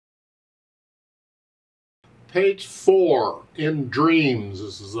Page 4, In Dreams.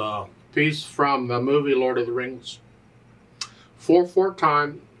 This is a piece from the movie Lord of the Rings. 4/4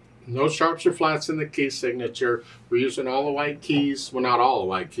 time, no sharps or flats in the key signature. We're using all the white keys. Well, not all the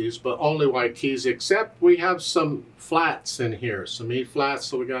white keys, but only white keys, except we have some flats in here, some E flats,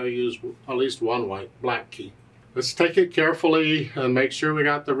 so we got to use at least one white black key. Let's take it carefully and make sure we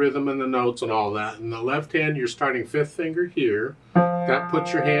got the rhythm and the notes and all that. In the left hand, you're starting 5th finger here. That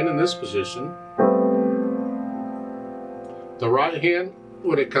puts your hand in this position. The right hand,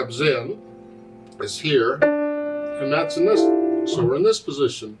 when it comes in, is here, and that's in this. So we're in this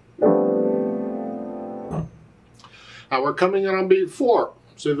position. Now we're coming in on beat 4.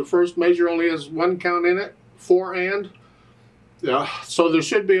 See, the first measure only has 1 count in it, 4 and. Yeah, so there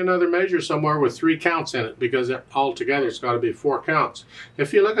should be another measure somewhere with 3 counts in it, because altogether it's got to be 4 counts.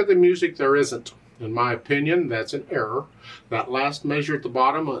 If you look at the music, there isn't. In my opinion, that's an error. That last measure at the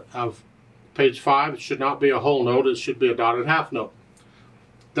bottom of page 5, it should not be a whole note, it should be a dotted half note.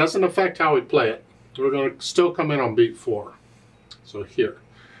 Doesn't affect how we play it. We're going to still come in on beat 4. So here,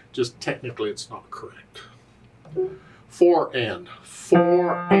 just technically it's not correct. 4 and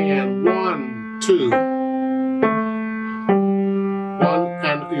 1, 2. 1,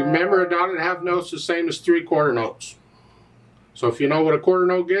 and you remember a dotted half note's the same as 3 quarter notes. So if you know what a quarter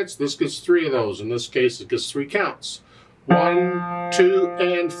note gets, this gets 3 of those. In this case, it gets 3 counts. 1, 2,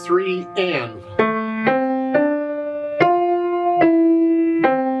 and 3 and.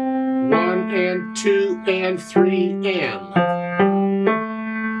 1 and 2 and 3 and.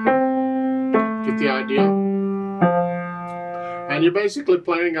 Get the idea? And you're basically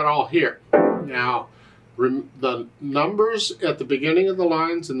playing it all here. Now, the numbers at the beginning of the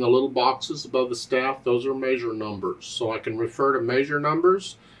lines in the little boxes above the staff, those are measure numbers. So I can refer to measure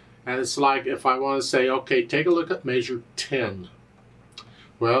numbers. And it's like if I want to say, okay, take a look at measure 10.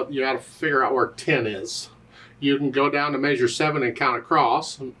 Well, you got to figure out where 10 is. You can go down to measure 7 and count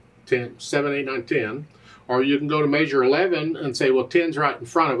across, 10, 7, 8, 9, 10. Or you can go to measure 11 and say, well, 10's right in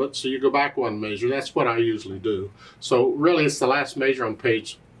front of it, so you go back 1 measure. That's what I usually do. So really, it's the last measure on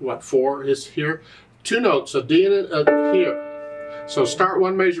page, 4 is here. 2 notes, a D and a here. So start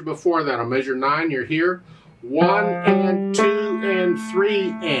 1 measure before that. On measure 9, you're here. 1 and 2 and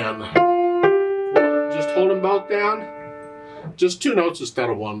 3 and. Just hold them both down. Just 2 notes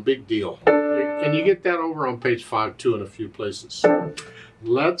instead of 1. Big deal. And you get that over on page 5 too in a few places.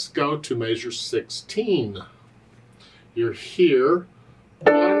 Let's go to measure 16. You're here.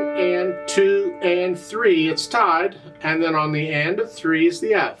 1 and 2 and 3. It's tied. And then on the end of 3 is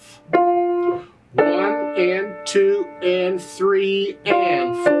the F. 1 and 2 and 3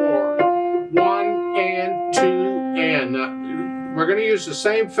 and 4. 1 and 2 and. We're going to use the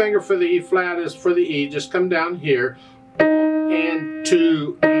same finger for the E flat as for the E. Just come down here. 1 and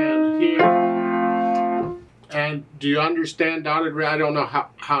 2 and here. And do you understand dotted? I don't know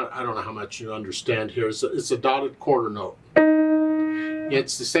how much you understand here. It's a dotted quarter note.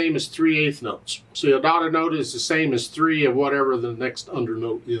 It's the same as 3/8 notes. So a dotted note is the same as 3 of whatever the next under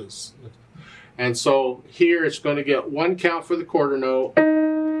note is. And so here it's going to get 1 count for the quarter note,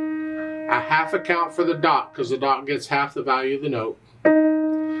 a half a count for the dot, because the dot gets half the value of the note.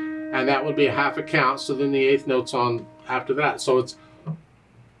 And that would be a half a count, so then the 8th note's on after that. So it's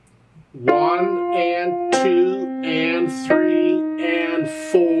 1 and 2 and 3 and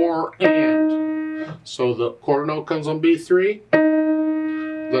 4 and. So the quarter note comes on B3,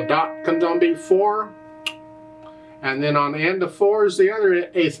 the dot comes on B4, and then on the end of 4 is the other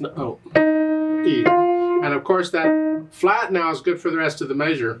 8th note. E. And of course that flat now is good for the rest of the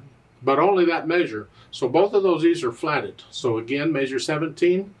measure, but only that measure. So both of those E's are flatted. So again, measure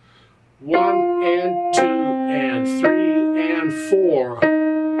 17, 1 and 2 and 3 and 4.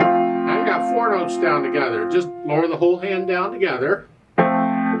 Now you got 4 notes down together. Just lower the whole hand down together.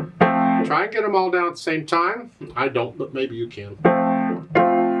 Try and get them all down at the same time. I don't, but maybe you can.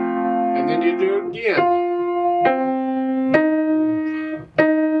 And then you do it again.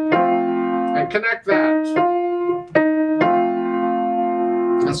 And connect that.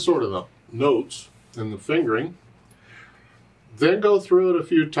 That's sort of the notes and the fingering. Then go through it a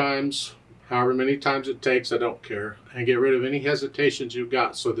few times, however many times it takes, I don't care, and get rid of any hesitations you've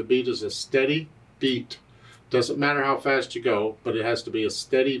got so the beat is a steady beat. Doesn't matter how fast you go, but it has to be a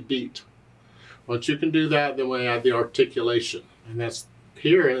steady beat. Once you can do that, then we add the articulation, and that's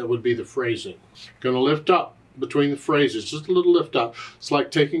here it would be the phrasing. Going to lift up between the phrases, just a little lift up. It's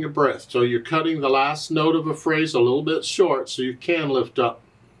like taking a breath. So you're cutting the last note of a phrase a little bit short so you can lift up.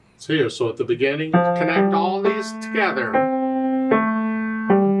 It's here. So at the beginning, connect all these together.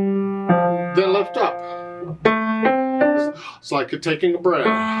 Then lift up. It's like you're taking a breath.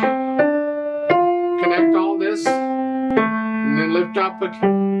 Connect all this this, and then lift up.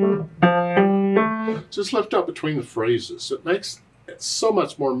 Just lift up between the phrases. It makes it so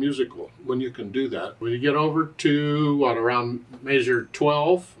much more musical when you can do that. When you get over to what, around measure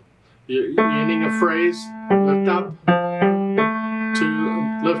 12, you're ending a phrase, lift up,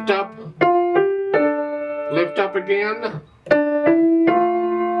 to lift up again.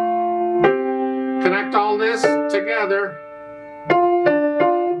 Connect all this together.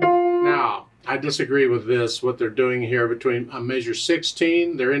 Now, I disagree with this, what they're doing here between measure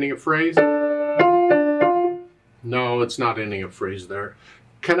 16, they're ending a phrase. No, it's not ending a phrase there.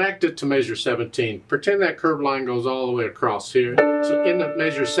 Connect it to measure 17. Pretend that curved line goes all the way across here. So end at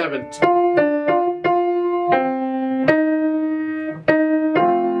measure 17.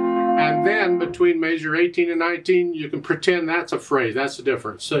 And then between measure 18 and 19, you can pretend that's a phrase. That's the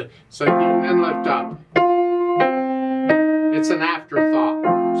difference. So you then lift up. It's an afterthought.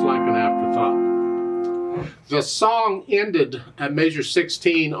 It's like an afterthought. The song ended at measure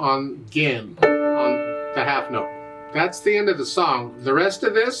 16 on again, on the half note. That's the end of the song. The rest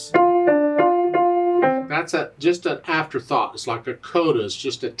of this, that's just an afterthought. It's like a coda. It's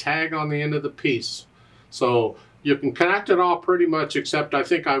just a tag on the end of the piece. So you can connect it all pretty much, except I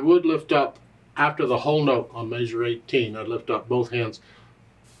think I would lift up after the whole note on measure 18. I'd lift up both hands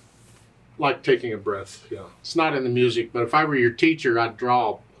like taking a breath. Yeah, it's not in the music, but if I were your teacher, I'd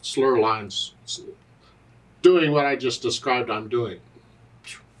draw slur lines doing what I just described I'm doing.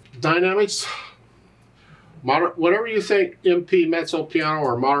 Dynamics. Whatever you think MP, mezzo, piano,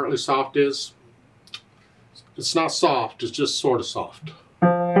 or moderately soft is, it's not soft, it's just sort of soft.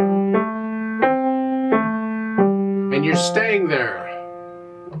 And you're staying there.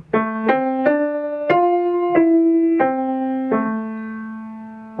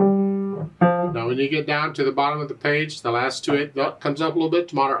 Now when you get down to the bottom of the page, the last two, that comes up a little bit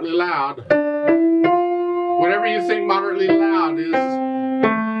to moderately loud. Whatever you think moderately loud is,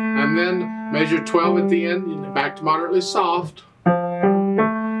 and then measure 12 at the end, back to moderately soft.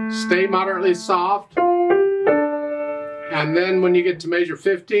 Stay moderately soft. And then when you get to measure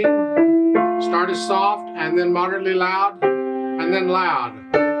 15, start as soft, and then moderately loud, and then loud.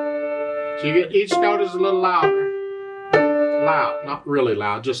 So you get each note is a little louder. Loud, not really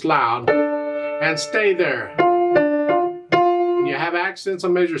loud, just loud. And stay there. And you have accents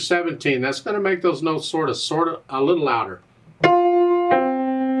on measure 17. That's going to make those notes sort of a little louder.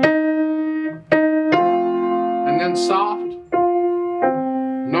 And then soft,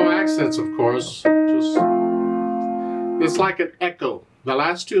 no accents of course, just, it's like an echo. The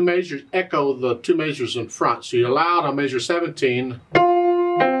last two measures echo the two measures in front. So you're loud on measure 17, and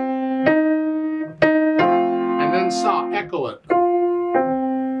then soft, echo it.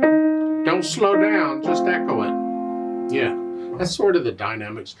 Don't slow down, just echo it. Yeah, that's sort of the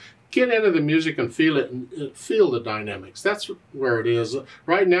dynamics. Get into the music and feel it, and feel the dynamics. That's where it is.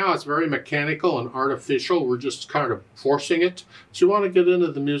 Right now it's very mechanical and artificial. We're just kind of forcing it. So you want to get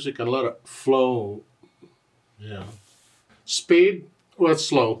into the music and let it flow. Yeah. Speed, well, it's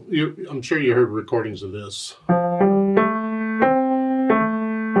slow. I'm sure you heard recordings of this.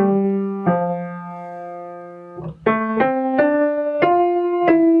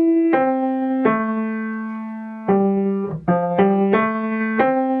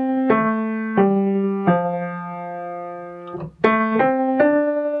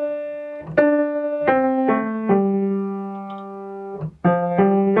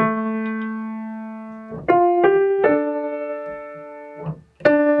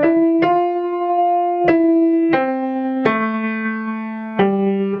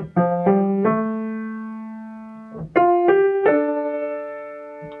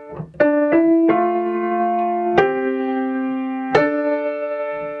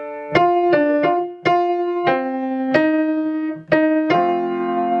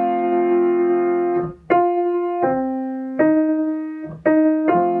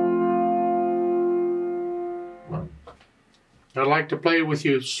 I'd like to play with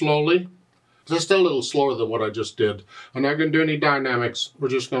you slowly, just a little slower than what I just did. I'm not going to do any dynamics. We're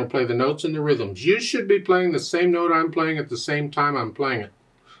just going to play the notes and the rhythms. You should be playing the same note I'm playing at the same time I'm playing it.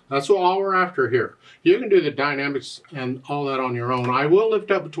 That's all we're after here. You can do the dynamics and all that on your own. I will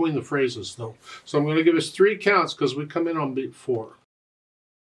lift up between the phrases though. So I'm going to give us 3 counts because we come in on beat 4.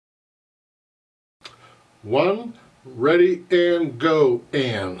 1, ready, and go,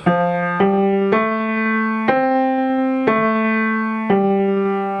 and.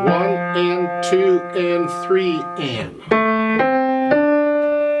 2 and 3 and.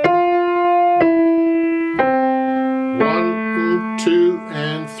 1, 2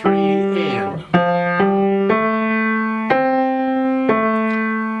 and 3 and. 1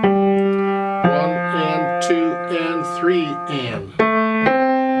 and 2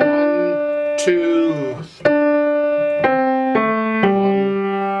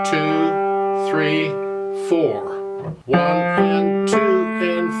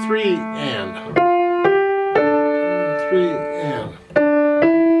 and. 3 and.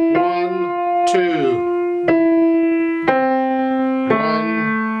 1, 2.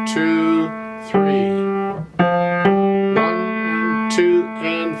 1, 2, 3. 1, 2,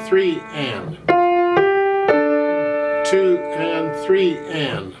 and 3 and. 2 and 3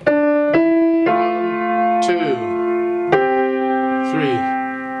 and. 1, 2, 3.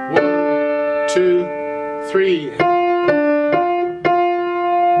 1, 2, 3.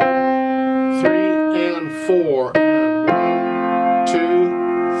 3 and 4 and 1, 2,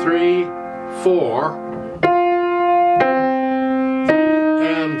 3, 4. 3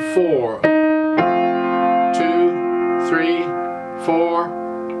 and 4. 2, 3, 4.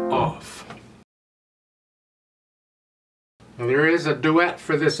 Off. Now there is a duet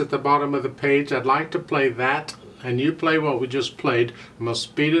for this at the bottom of the page. I'd like to play that, and you play what we just played. I'm going to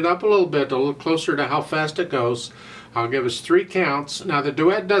speed it up a little closer to how fast it goes. I'll give us 3 counts. Now the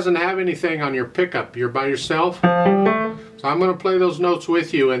duet doesn't have anything on your pickup. You're by yourself. So I'm going to play those notes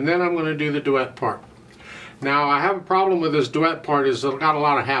with you, and then I'm going to do the duet part. Now I have a problem with this duet part is it's got a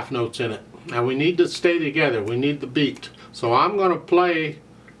lot of half notes in it. Now we need to stay together. We need the beat. So I'm going to play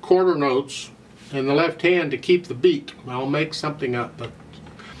quarter notes in the left hand to keep the beat. I'll make something up, but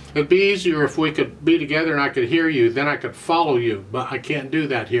it'd be easier if we could be together and I could hear you, then I could follow you, but I can't do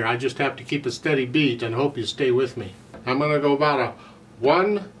that here. I just have to keep a steady beat and hope you stay with me. I'm going to go about a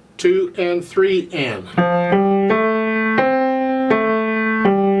 1, 2, and 3 and.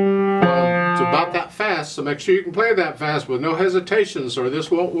 It's about that fast, so make sure you can play that fast with no hesitations or this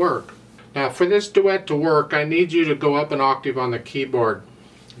won't work. Now for this duet to work, I need you to go up an octave on the keyboard.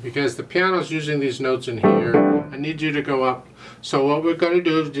 Because the piano's using these notes in here, I need you to go up. So what we're going to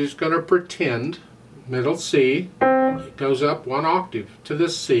do is just going to pretend middle C, it goes up 1 octave to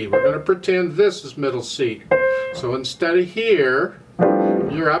this C. We're going to pretend this is middle C. So instead of here,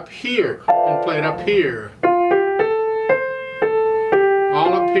 you're up here and play it up here.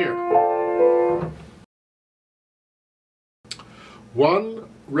 All up here. 1,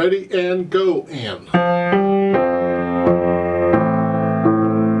 ready and go and.